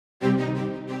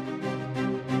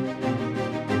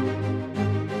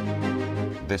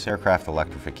This Aircraft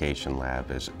Electrification Lab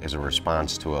is a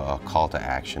response to a call to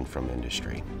action from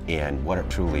industry. And what it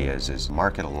truly is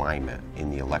market alignment in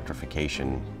the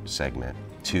electrification segment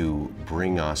to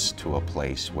bring us to a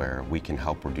place where we can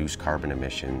help reduce carbon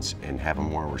emissions and have a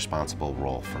more responsible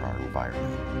role for our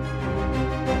environment.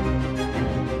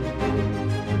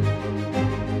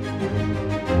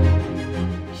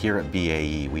 Here at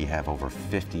BAE, we have over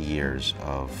 50 years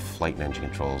of flight and engine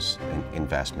controls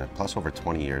investment, plus over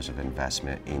 20 years of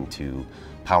investment into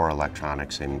power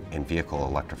electronics and vehicle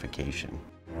electrification.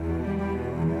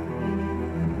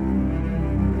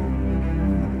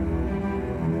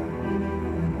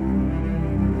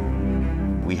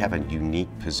 We have a unique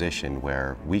position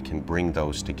where we can bring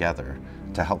those together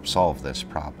to help solve this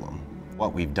problem.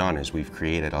 What we've done is we've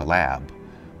created a lab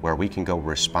where we can go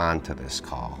respond to this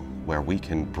call, where we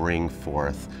can bring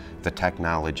forth the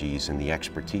technologies and the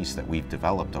expertise that we've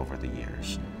developed over the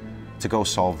years to go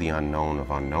solve the unknown of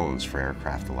unknowns for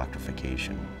aircraft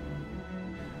electrification.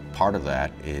 Part of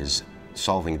that is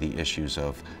solving the issues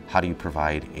of how do you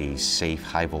provide a safe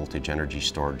high voltage energy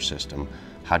storage system,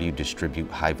 how do you distribute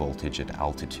high voltage at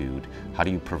altitude, how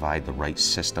do you provide the right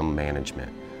system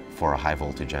management for a high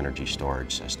voltage energy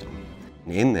storage system.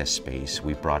 In this space,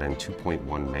 we've brought in 2.1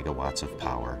 megawatts of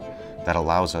power that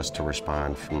allows us to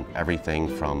respond from everything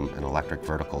from an electric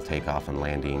vertical takeoff and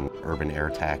landing urban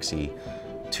air taxi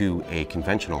to a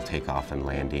conventional takeoff and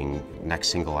landing next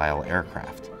single aisle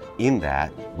aircraft. In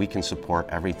that, we can support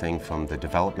everything from the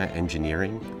development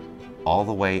engineering all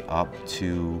the way up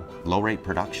to low rate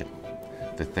production.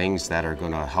 The things that are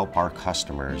going to help our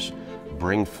customers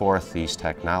bring forth these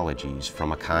technologies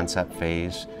from a concept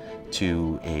phase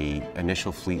to an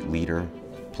initial fleet leader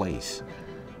place.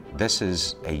 This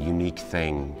is a unique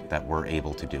thing that we're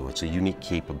able to do. It's a unique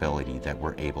capability that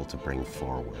we're able to bring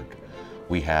forward.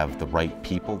 We have the right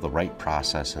people, the right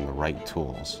process, and the right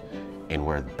tools, and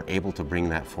we're able to bring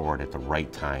that forward at the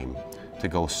right time to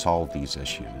go solve these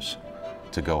issues,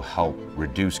 to go help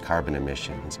reduce carbon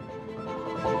emissions.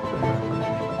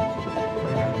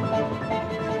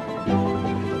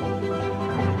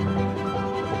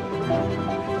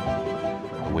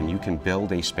 When you can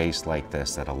build a space like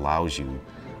this that allows you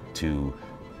to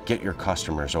get your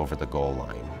customers over the goal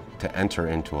line, to enter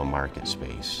into a market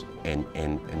space and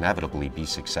inevitably be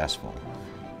successful,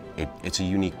 it's a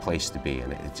unique place to be,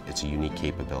 and it's a unique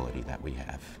capability that we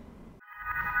have.